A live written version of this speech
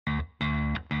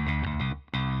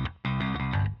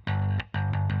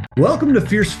Welcome to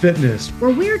Fierce Fitness,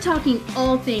 where we're talking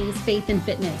all things faith and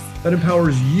fitness that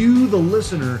empowers you, the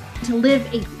listener, to live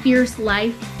a fierce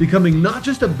life, becoming not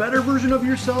just a better version of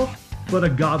yourself, but a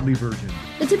godly version.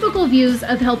 The typical views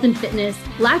of health and fitness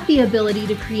lack the ability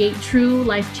to create true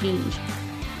life change.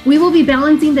 We will be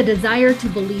balancing the desire to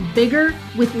believe bigger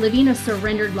with living a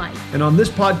surrendered life. And on this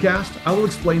podcast, I will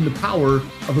explain the power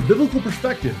of a biblical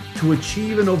perspective to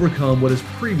achieve and overcome what has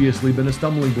previously been a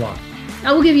stumbling block.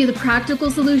 I will give you the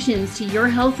practical solutions to your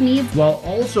health needs while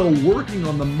also working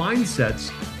on the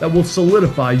mindsets that will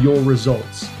solidify your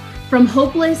results. From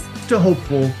hopeless to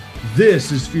hopeful,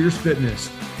 this is Fierce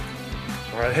Fitness.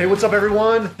 All right. Hey, what's up,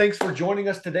 everyone? Thanks for joining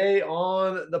us today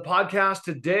on the podcast.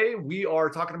 Today, we are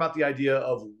talking about the idea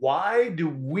of why do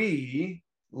we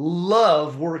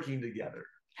love working together?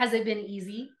 Has it been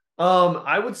easy?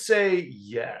 I would say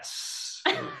yes.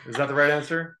 Is that the right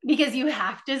answer? Because you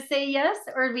have to say yes,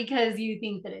 or because you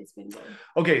think that it's been good?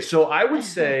 Okay, so I would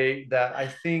say that I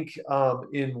think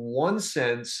in one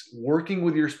sense, working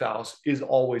with your spouse is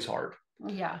always hard.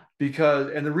 Yeah.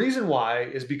 And the reason why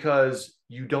is because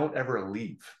you don't ever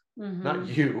leave. Mm-hmm. Not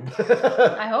you.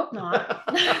 I hope not.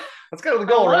 That's kind of the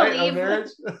goal, right? Of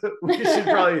marriage. We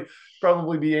should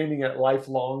probably be aiming at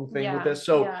lifelong thing with this.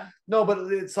 So no,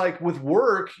 but it's like with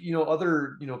work,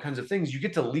 other, kinds of things, you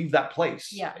get to leave that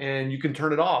place and you can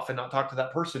turn it off and not talk to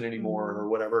that person anymore or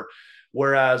whatever.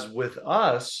 Whereas with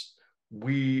us,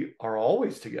 we are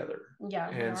always together. Yeah.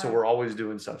 And so we're always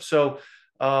doing stuff. So,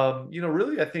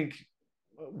 really, I think,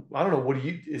 I don't know.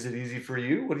 Is it easy for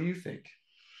you? What do you think?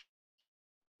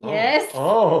 Yes.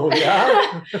 Oh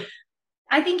yeah.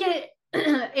 I think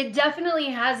it definitely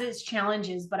has its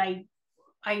challenges, but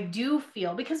I do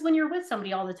feel, because when you're with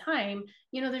somebody all the time,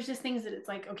 there's just things that it's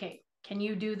like, okay, can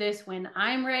you do this when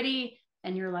I'm ready?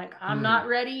 And you're like, I'm not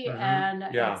ready. Mm-hmm. And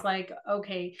it's like,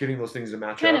 okay. Getting those things to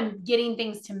match up. Kind of getting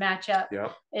things to match up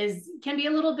can be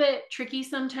a little bit tricky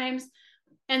sometimes.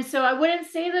 And so I wouldn't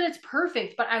say that it's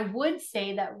perfect, but I would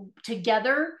say that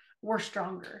together we're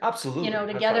stronger. Absolutely.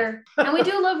 Together. And we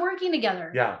do love working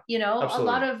together. Yeah. Absolutely. A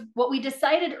lot of what we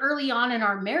decided early on in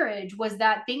our marriage was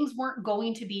that things weren't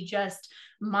going to be just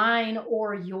mine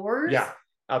or yours. Yeah.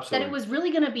 Absolutely. That it was really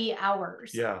going to be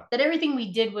ours. Yeah. That everything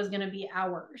we did was going to be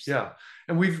ours. Yeah.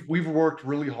 And we've worked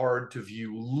really hard to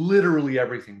view literally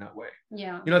everything that way.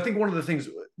 Yeah. I think one of the things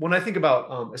when I think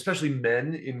about, especially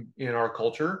men in our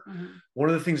culture, one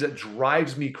of the things that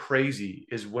drives me crazy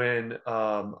is when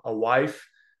a wife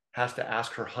has to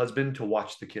ask her husband to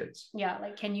watch the kids. Yeah.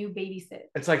 Like, can you babysit?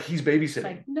 It's like he's babysitting. It's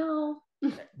like, no.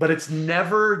 But it's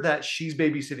never that she's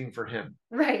babysitting for him.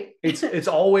 Right. It's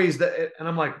always that. And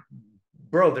I'm like,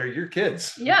 bro, they're your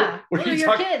kids. Yeah. What are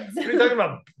your kids? What are you talking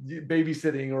about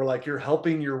babysitting or like you're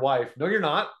helping your wife? No, you're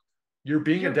not. You're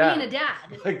being a dad. Being a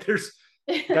dad. Like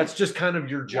that's just kind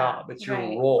of your job. It's your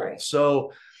role. Right.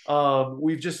 So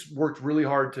we've just worked really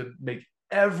hard to make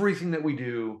everything that we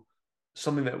do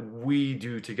something that we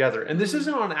do together. And this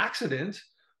isn't on accident.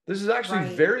 This is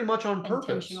actually very much on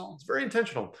purpose. It's very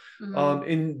intentional. Mm-hmm.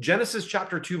 In Genesis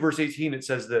chapter 2, verse 18, it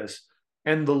says this,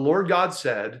 and the Lord God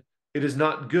said, it is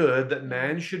not good that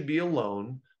man should be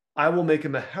alone. I will make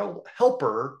him a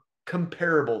helper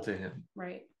comparable to him.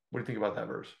 Right. What do you think about that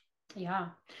verse? Yeah.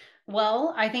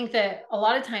 Well, I think that a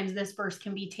lot of times this verse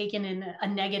can be taken in a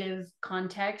negative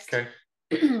context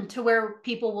to where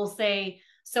people will say,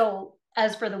 so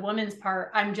as for the woman's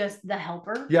part, I'm just the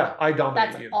helper. Yeah, I dominate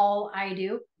you. That's all I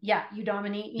do. Yeah, you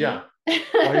dominate me. Yeah.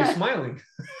 Why are you smiling?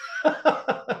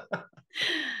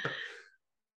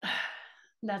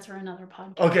 That's for another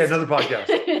podcast. Okay, another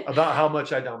podcast about how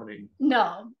much I dominate you.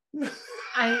 No.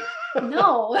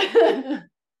 No.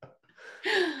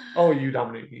 Oh, you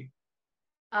dominate me.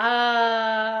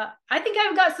 I think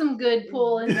I've got some good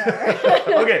pull in there.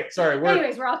 Okay, sorry.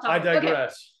 Anyways, we're off topic. I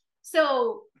digress. Okay.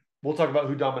 So we'll talk about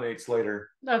who dominates later.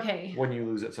 Okay. When you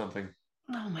lose at something.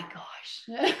 Oh my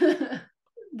gosh.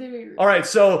 All right.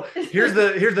 So here's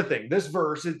the thing. This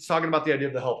verse, it's talking about the idea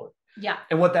of the helper. Yeah.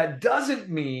 And what that doesn't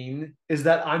mean is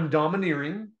that I'm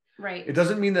domineering. Right. It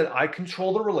doesn't mean that I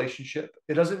control the relationship.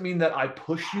 It doesn't mean that I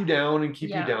push you down and keep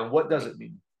you down. What does it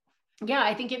mean? Yeah,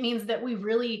 I think it means that we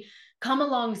really come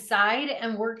alongside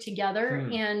and work together.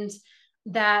 And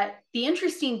that the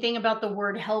interesting thing about the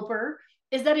word helper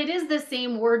is that it is the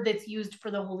same word that's used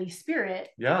for the Holy Spirit.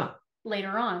 Yeah.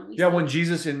 Later on. When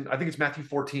Jesus I think it's Matthew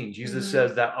 14, Jesus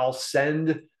says that I'll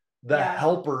send the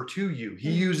helper to you.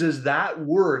 He uses that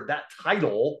word, that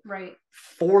title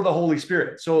for the Holy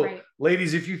Spirit. So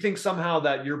ladies, if you think somehow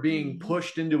that you're being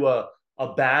pushed into a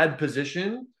bad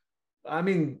position, I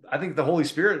mean, I think the Holy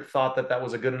Spirit thought that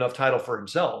was a good enough title for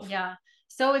himself. Yeah.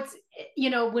 So it's,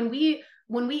 when we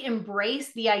when we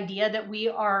embrace the idea that we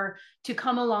are to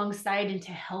come alongside and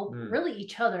to help really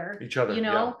each other, you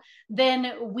know,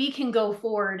 then we can go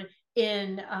forward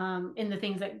in the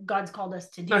things that God's called us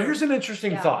to do. Now, here's an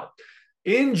interesting thought.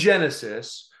 In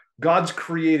Genesis, God's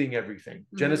creating everything.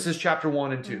 Genesis chapter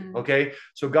 1 and 2. Okay.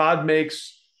 So God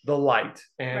makes the light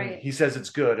and he says it's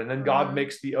good. And then God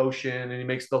makes the ocean and he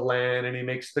makes the land and he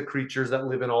makes the creatures that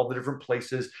live in all the different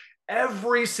places.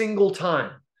 Every single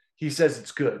time he says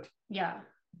it's good. Yeah.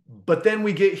 But then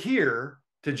we get here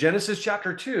to Genesis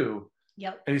chapter 2.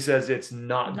 Yep. And he says it's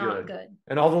not good.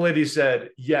 And all the ladies said,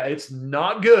 yeah, it's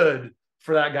not good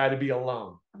for that guy to be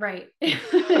alone. Right.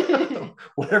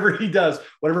 Whatever he does,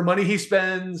 whatever money he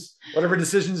spends, whatever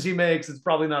decisions he makes, it's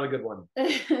probably not a good one.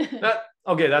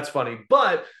 Okay, that's funny.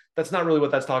 But that's not really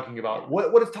what that's talking about.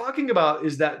 What it's talking about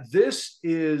is that this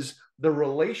is the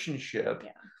relationship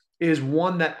is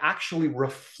one that actually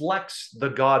reflects the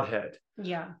Godhead.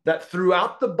 Yeah. That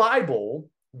throughout the Bible,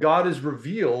 God is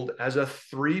revealed as a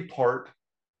 3-part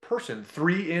person,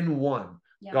 3 in 1.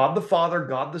 Yeah. God the Father,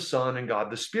 God the Son, and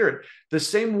God the Spirit. The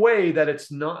same way that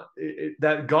it's not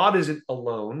that God isn't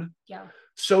alone. Yeah.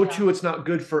 So too, it's not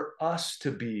good for us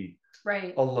to be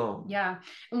alone. Yeah.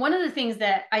 And one of the things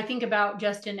that I think about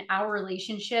just in our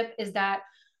relationship is that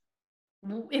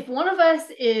if one of us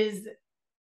is,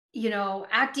 you know,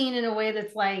 acting in a way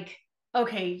that's like,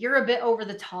 okay, you're a bit over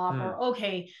the top, or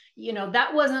okay, you know,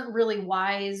 that wasn't really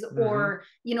wise, or,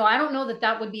 you know, I don't know that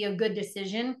that would be a good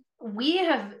decision. We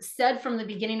have said from the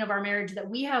beginning of our marriage that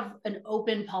we have an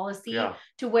open policy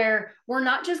to where we're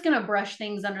not just going to brush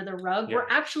things under the rug. We're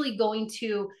actually going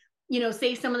to, you know,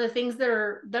 say some of the things that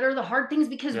are the hard things,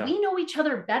 because we know each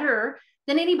other better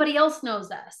than anybody else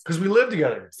knows us. Because we live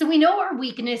together. So we know our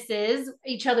weaknesses,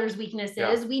 each other's weaknesses.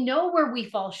 Yeah. We know where we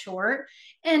fall short.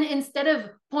 And instead of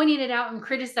pointing it out and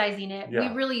criticizing it, we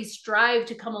really strive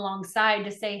to come alongside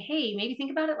to say, hey, maybe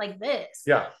think about it like this.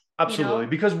 Yeah, absolutely. You know?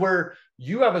 Because where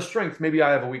you have a strength, maybe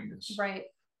I have a weakness. Right.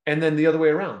 And then the other way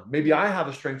around, maybe I have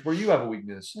a strength where you have a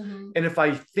weakness. And if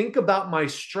I think about my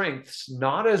strengths,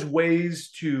 not as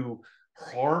ways to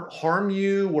harm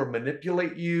you or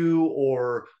manipulate you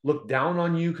or look down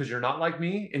on you because you're not like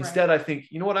me. Instead, I think,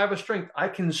 you know what? I have a strength. I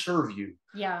can serve you.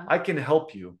 Yeah. I can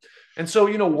help you. And so,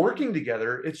 you know, working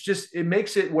together, it's just, it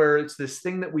makes it where it's this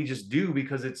thing that we just do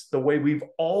because it's the way we've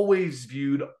always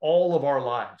viewed all of our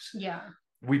lives. Yeah.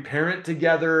 We parent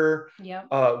together. Yeah.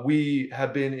 We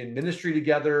have been in ministry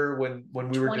together when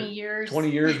we were 20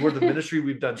 years worth of ministry.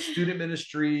 We've done student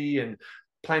ministry and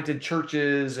planted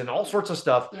churches and all sorts of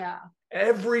stuff. Yeah.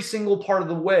 Every single part of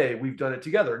the way we've done it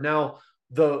together. Now,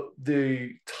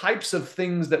 the types of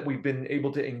things that we've been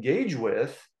able to engage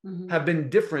with have been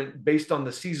different based on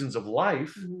the seasons of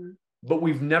life, but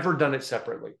we've never done it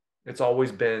separately. It's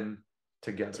always been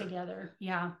together.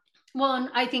 Yeah. Well, and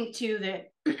I think too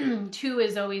that 2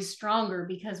 is always stronger,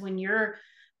 because when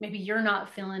maybe you're not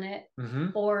feeling it,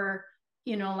 or,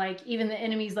 you know, like even the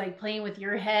enemy's like playing with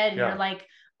your head and you're like,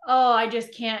 oh, I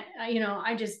just can't, you know,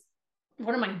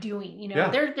 what am I doing? You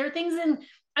know, there are things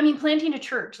planting a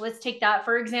church. Let's take that,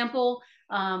 for example.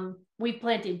 We've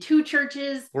planted 2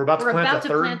 churches. We're about to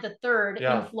plant the third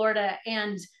in Florida.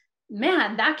 And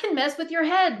man, that can mess with your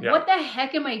head. Yeah. What the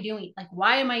heck am I doing? Like,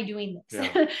 why am I doing this?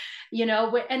 Yeah. You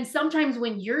know, and sometimes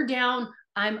when you're down,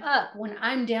 I'm up. When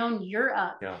I'm down, you're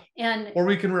up. Yeah. Or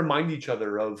we can remind each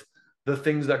other of the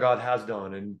things that God has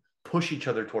done and push each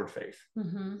other toward faith,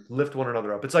 lift one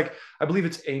another up. It's like, I believe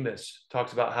it's Amos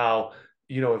talks about how,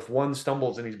 you know, if one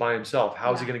stumbles and he's by himself,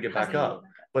 how is he going to get back up?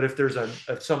 But if there's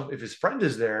if his friend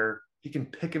is there, he can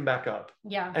pick him back up.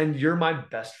 Yeah. And you're my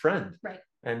best friend. Right.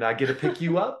 And I get to pick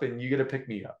you up and you get to pick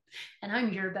me up. And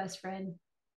I'm your best friend.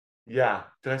 Yeah.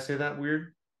 Did I say that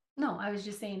weird? No, I was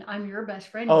just saying, I'm your best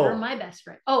friend. Oh. You're my best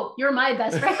friend. Oh, you're my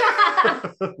best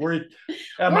friend. We're each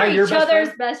other's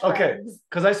best friends. Okay,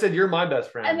 because I said you're my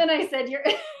best friend. And then I said you're.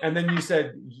 And then you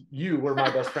said you were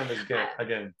my best friend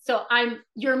again. So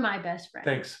you're my best friend.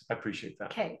 Thanks. I appreciate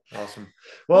that. Okay. Awesome.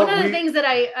 Well, one of the things that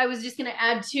I was just going to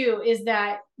add too is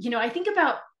that, you know, I think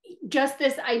about just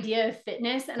this idea of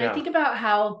fitness. And I think about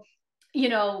how, you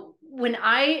know, when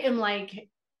I am like,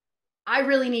 I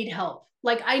really need help.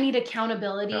 Like, I need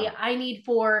accountability. Yeah. I need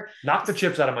knock the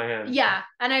chips out of my hand. Yeah.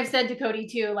 And I've said to Cody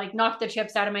too, like, knock the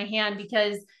chips out of my hand,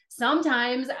 because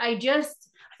sometimes I feel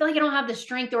like I don't have the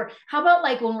strength. Or how about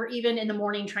like when we're even in the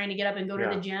morning trying to get up and go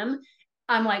to the gym,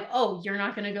 I'm like, oh, you're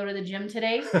not going to go to the gym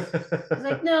today? I was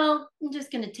like, no, I'm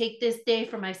just going to take this day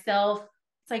for myself.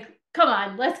 It's like, come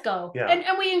on, let's go. Yeah.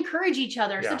 And we encourage each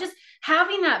other. Yeah. So just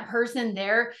having that person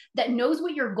there that knows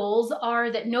what your goals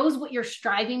are, that knows what you're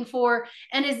striving for,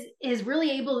 and is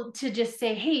really able to just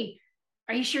say, hey,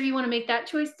 are you sure you want to make that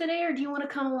choice today, or do you want to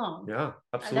come along? Yeah,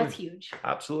 absolutely. That's huge.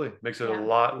 Absolutely. Makes it a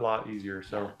lot easier.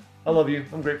 So I love you.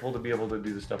 I'm grateful to be able to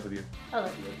do this stuff with you. I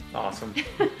love you. Awesome.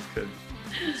 Good.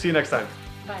 See you next time.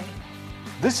 Bye.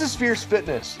 This is Fierce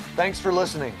Fitness. Thanks for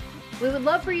listening. We would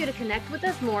love for you to connect with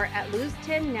us more at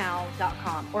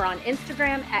lose10now.com or on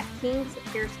Instagram at King's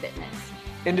Fierce Fitness.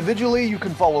 Individually, you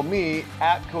can follow me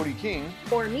at Cody King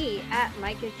or me at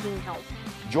Micah King Health.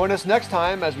 Join us next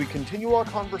time as we continue our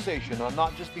conversation on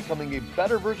not just becoming a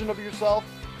better version of yourself,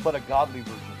 but a godly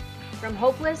version. From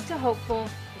hopeless to hopeful,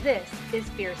 this is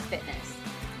Fierce Fitness.